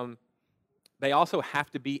 They also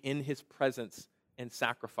have to be in his presence and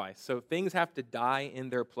sacrifice. So things have to die in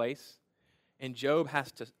their place, and Job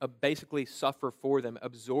has to basically suffer for them,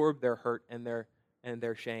 absorb their hurt and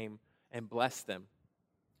their shame, and bless them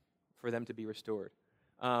for them to be restored.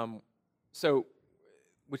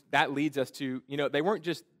 Which that leads us to,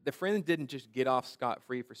 the friends didn't just get off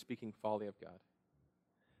scot-free for speaking folly of God.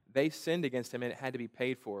 They sinned against him, and it had to be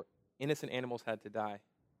paid for. Innocent animals had to die.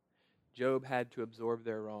 Job had to absorb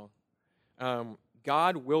their wrong.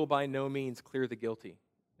 God will by no means clear the guilty.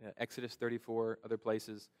 Exodus 34, other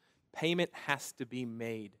places. Payment has to be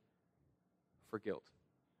made for guilt.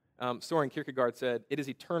 Soren Kierkegaard said, it is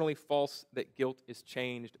eternally false that guilt is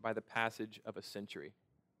changed by the passage of a century.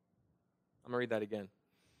 I'm going to read that again.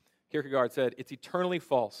 Kierkegaard said, it's eternally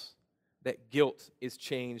false that guilt is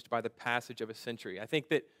changed by the passage of a century. I think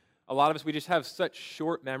that a lot of us, we just have such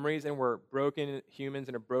short memories, and we're broken humans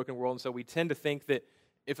in a broken world, and so we tend to think that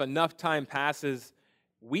if enough time passes,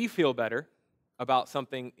 we feel better about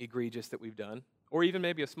something egregious that we've done, or even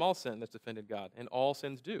maybe a small sin that's offended God, and all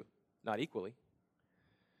sins do, not equally,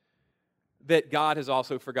 that God has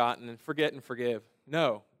also forgotten and forget and forgive.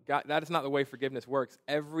 No, God, that is not the way forgiveness works.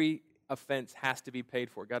 Every offense has to be paid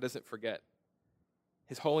for. God doesn't forget.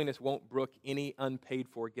 His holiness won't brook any unpaid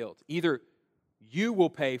for guilt. Either you will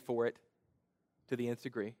pay for it to the nth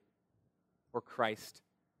degree, or Christ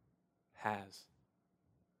has.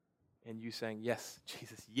 And you saying, yes,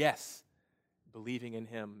 Jesus, yes, believing in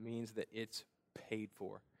him means that it's paid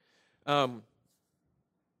for.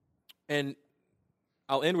 And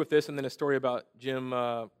I'll end with this and then a story about Jim,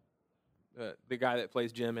 the guy that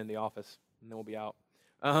plays Jim in The Office, and then we'll be out.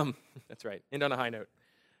 That's right. End on a high note.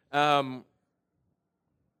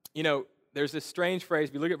 There's this strange phrase.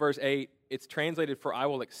 If you look at verse 8, it's translated for I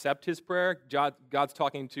will accept his prayer. God's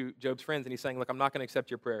talking to Job's friends, and he's saying, look, I'm not going to accept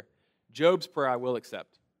your prayer. Job's prayer I will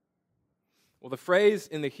accept. Well, the phrase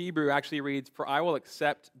in the Hebrew actually reads, for I will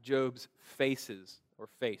accept Job's faces, or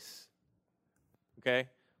face. Okay?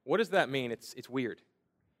 What does that mean? It's weird.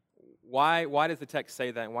 Why does the text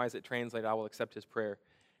say that, and why is it translated, I will accept his prayer?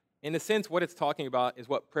 In a sense, what it's talking about is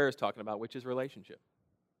what prayer is talking about, which is relationship.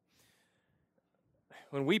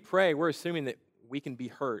 When we pray, we're assuming that we can be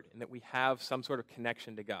heard and that we have some sort of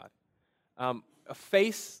connection to God. A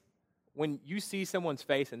face, when you see someone's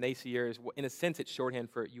face and they see yours, in a sense, it's shorthand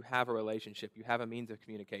for you have a relationship. You have a means of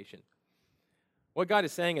communication. What God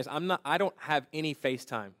is saying is, I don't have any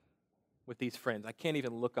FaceTime with these friends. I can't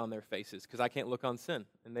even look on their faces because I can't look on sin,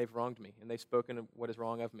 and they've wronged me, and they've spoken of what is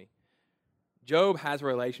wrong of me. Job has a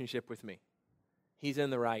relationship with me. He's in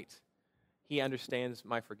the right. He understands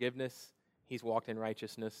my forgiveness. He's walked in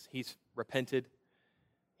righteousness. He's repented.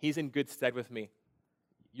 He's in good stead with me.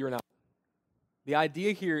 You're not. The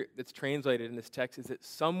idea here that's translated in this text is that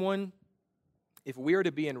someone, if we are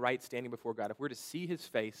to be in right standing before God, if we're to see his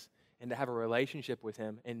face and to have a relationship with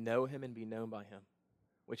him and know him and be known by him,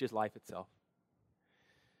 which is life itself,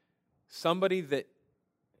 somebody that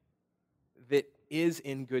is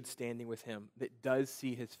in good standing with him, that does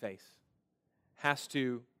see his face, has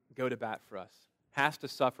to go to bat for us, has to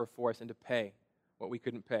suffer for us and to pay what we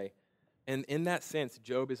couldn't pay. And in that sense,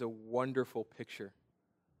 Job is a wonderful picture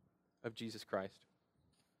of Jesus Christ,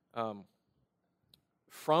 who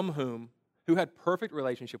had perfect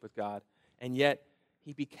relationship with God, and yet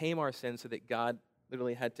he became our sin so that God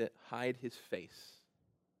literally had to hide his face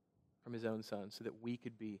from his own son so that we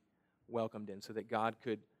could be welcomed in, so that God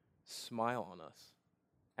could smile on us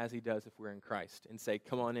as he does if we're in Christ and say,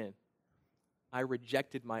 come on in. I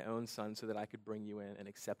rejected my own son so that I could bring you in and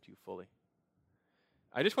accept you fully.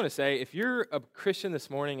 I just want to say, if you're a Christian this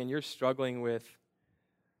morning and you're struggling with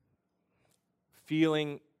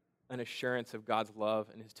feeling an assurance of God's love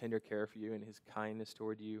and his tender care for you and his kindness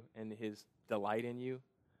toward you and his delight in you,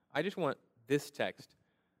 I just want this text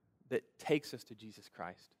that takes us to Jesus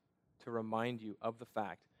Christ to remind you of the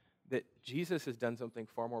fact that Jesus has done something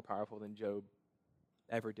far more powerful than Job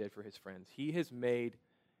ever did for his friends. He has made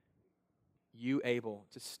you able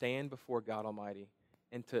to stand before God Almighty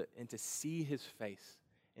and to see his face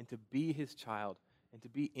and to be his child and to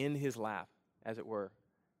be in his lap, as it were,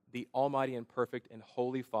 the almighty and perfect and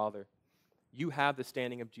holy Father. You have the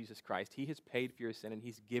standing of Jesus Christ. He has paid for your sin and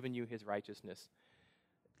he's given you his righteousness.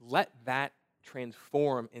 Let that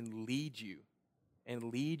transform and lead you and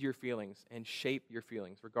lead your feelings and shape your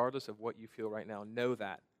feelings, regardless of what you feel right now. Know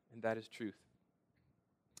that, and that is truth.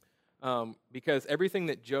 Because everything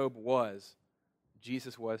that Job was,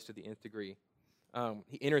 Jesus was to the nth degree.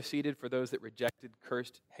 He interceded for those that rejected,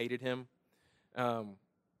 cursed, hated him.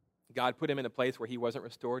 God put him in a place where he wasn't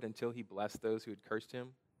restored until he blessed those who had cursed him.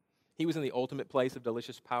 He was in the ultimate place of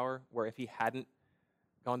delicious power, where if he hadn't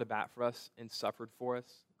gone to bat for us and suffered for us,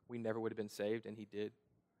 we never would have been saved, and he did.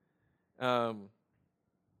 And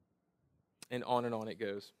on it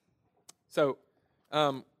goes. So,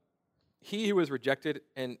 he who was rejected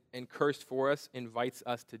and cursed for us invites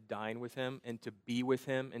us to dine with him and to be with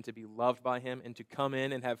him and to be loved by him and to come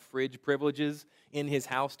in and have fridge privileges in his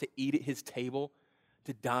house, to eat at his table,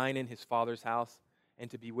 to dine in his Father's house, and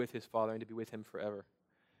to be with his Father and to be with him forever.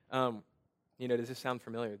 Does this sound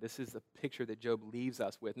familiar? This is the picture that Job leaves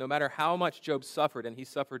us with. No matter how much Job suffered, and he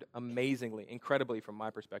suffered amazingly, incredibly from my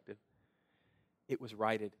perspective, it was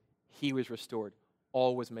righted. He was restored.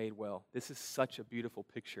 All was made well. This is such a beautiful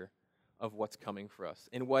picture of what's coming for us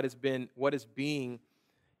and what is being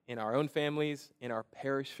in our own families, in our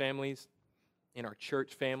parish families, in our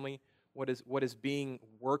church family, what is being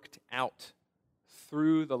worked out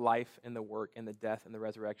through the life and the work and the death and the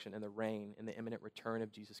resurrection and the reign and the imminent return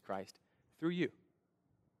of Jesus Christ through you.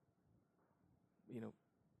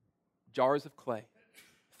 Jars of clay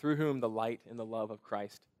through whom the light and the love of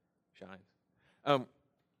Christ shines. I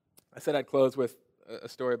said I'd close with a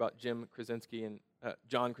story about Jim Krasinski and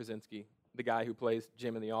John Krasinski, the guy who plays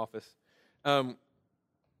Jim in The Office.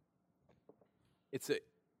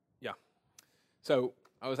 So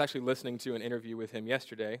I was actually listening to an interview with him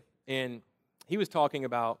yesterday, and he was talking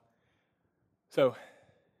about, so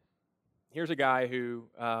here's a guy who,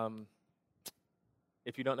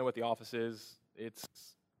 if you don't know what The Office is,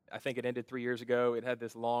 I think it ended 3 years ago. It had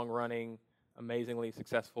this long-running, amazingly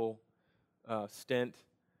successful stint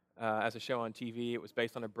as a show on TV. It was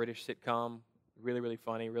based on a British sitcom, really, really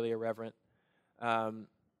funny, really irreverent.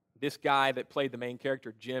 This guy that played the main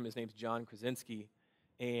character, Jim, his name's John Krasinski,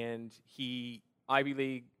 and he Ivy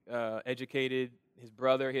League educated. His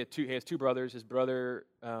brother, he has two brothers. His brother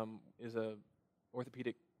is a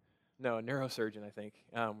neurosurgeon, I think,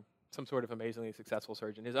 some sort of amazingly successful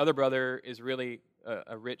surgeon. His other brother is really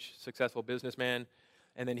a rich, successful businessman,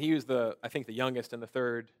 and then he was I think the youngest and the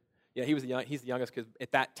third. Yeah, he's the youngest because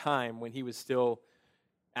at that time when he was still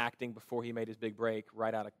acting before he made his big break,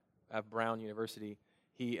 right out of Brown University,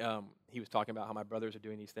 he was talking about how my brothers are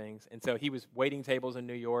doing these things, and so he was waiting tables in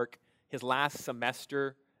New York. His last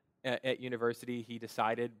semester at university, he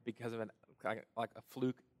decided because of a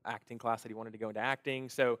fluke acting class that he wanted to go into acting.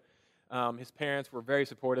 So his parents were very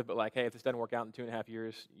supportive, but like, hey, if this doesn't work out in 2.5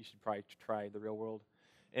 years, you should probably try the real world.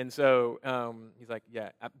 And so he's like, yeah,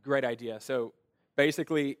 great idea. So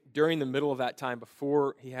basically, during the middle of that time,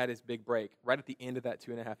 before he had his big break, right at the end of that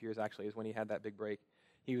 2.5 years actually is when he had that big break,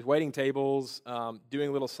 he was waiting tables,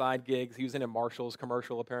 doing little side gigs. He was in a Marshall's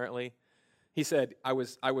commercial, apparently. He said, I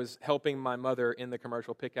was helping my mother in the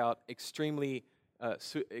commercial pick out extremely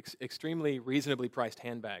reasonably priced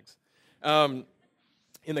handbags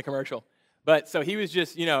in the commercial. But so he was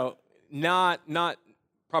just, not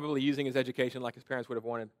probably using his education like his parents would have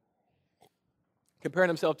wanted. Comparing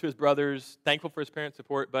himself to his brothers, thankful for his parents'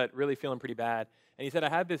 support, but really feeling pretty bad. And he said, I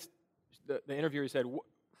had this, the interviewer said,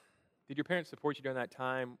 did your parents support you during that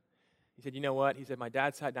time? He said, you know what? He said, my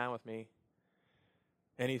dad sat down with me,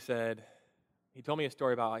 and he told me a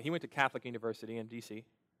story about how he went to Catholic University in D.C., and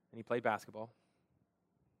he played basketball.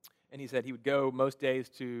 And he said he would go most days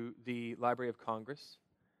to the Library of Congress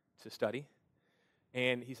to study.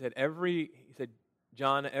 And he said,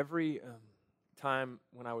 John, every time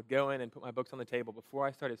when I would go in and put my books on the table, before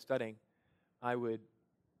I started studying, I would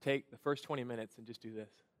take the first 20 minutes and just do this.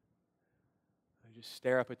 I would just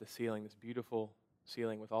stare up at the ceiling, this beautiful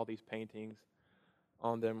ceiling with all these paintings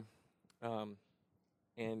on them.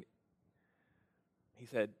 And he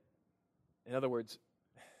said, in other words,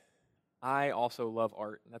 I also love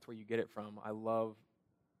art, and that's where you get it from. I love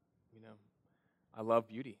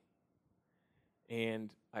beauty.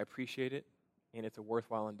 And I appreciate it, and it's a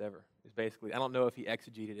worthwhile endeavor. It's basically, I don't know if he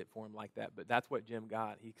exegeted it for him like that, but that's what Jim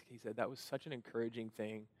got. He said that was such an encouraging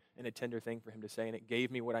thing and a tender thing for him to say, and it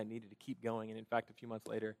gave me what I needed to keep going. And in fact, a few months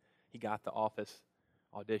later, he got the Office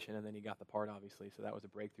audition, and then he got the part, obviously, so that was a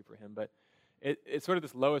breakthrough for him. But it's sort of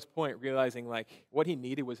this lowest point, realizing like what he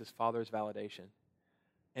needed was his father's validation,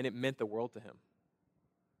 and it meant the world to him.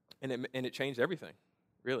 And it changed everything,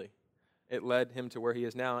 really. It led him to where he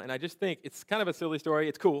is now. And I just think it's kind of a silly story.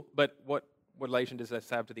 It's cool, but what relation does this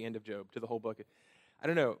have to the end of Job, to the whole book? I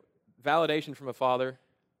don't know. Validation from a father,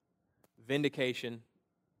 vindication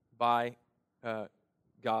by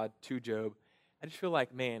God to Job. I just feel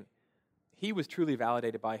like, man, he was truly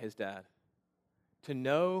validated by his dad. To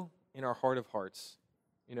know in our heart of hearts,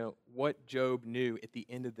 what Job knew at the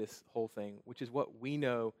end of this whole thing, which is what we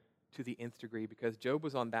know to the nth degree, because Job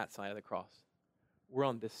was on that side of the cross. We're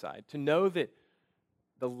on this side. To know that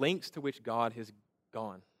the lengths to which God has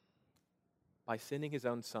gone by sending his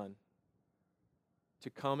own son to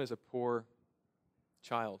come as a poor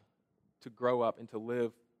child, to grow up and to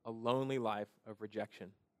live a lonely life of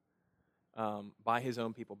rejection by his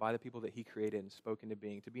own people, by the people that he created and spoke into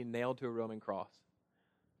being, to be nailed to a Roman cross,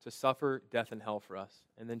 to suffer death and hell for us,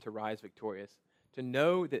 and then to rise victorious. To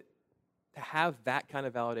know that, to have that kind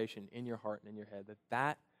of validation in your heart and in your head,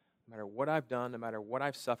 that no matter what I've done, no matter what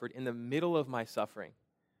I've suffered, in the middle of my suffering,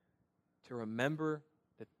 to remember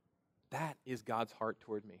that that is God's heart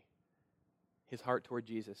toward me, his heart toward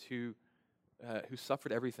Jesus, who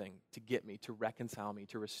suffered everything to get me, to reconcile me,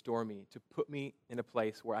 to restore me, to put me in a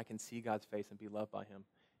place where I can see God's face and be loved by him,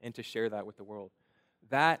 and to share that with the world.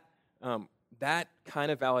 That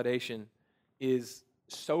kind of validation is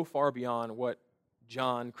so far beyond what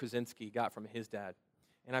John Krasinski got from his dad.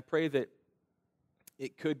 And I pray that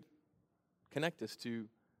it could connect us to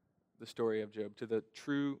the story of Job, to the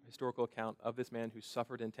true historical account of this man who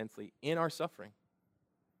suffered intensely in our suffering,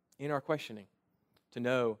 in our questioning, to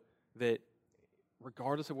know that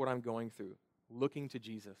regardless of what I'm going through, looking to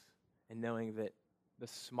Jesus and knowing that the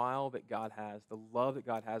smile that God has, the love that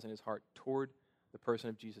God has in his heart toward the person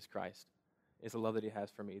of Jesus Christ is the love that he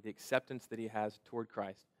has for me. The acceptance that he has toward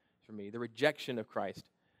Christ for me. The rejection of Christ,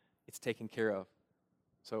 it's taken care of.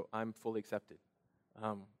 So I'm fully accepted.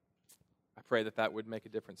 I pray that that would make a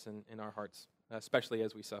difference in our hearts, especially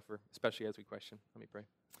as we suffer, especially as we question. Let me pray.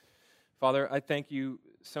 Father, I thank you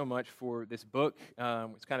so much for this book.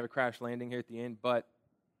 It's kind of a crash landing here at the end, but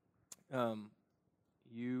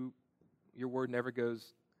your word never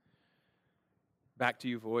goes back to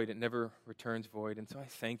you void. It never returns void. And so I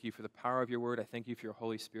thank you for the power of your word. I thank you for your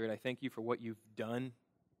Holy Spirit. I thank you for what you've done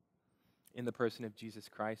in the person of Jesus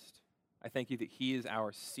Christ. I thank you that he is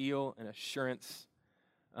our seal and assurance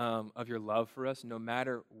of your love for us, no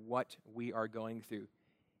matter what we are going through.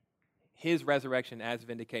 His resurrection as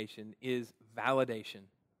vindication is validation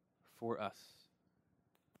for us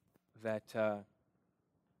that,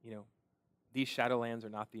 these shadowlands are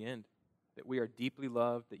not the end, that we are deeply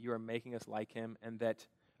loved, that you are making us like him, and that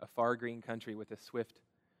a far green country with a swift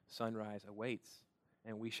sunrise awaits,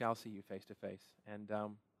 and we shall see you face to face. And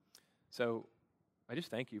so I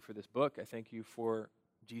just thank you for this book. I thank you for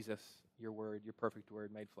Jesus, your word, your perfect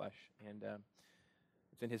word made flesh. And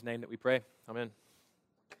it's in his name that we pray. Amen.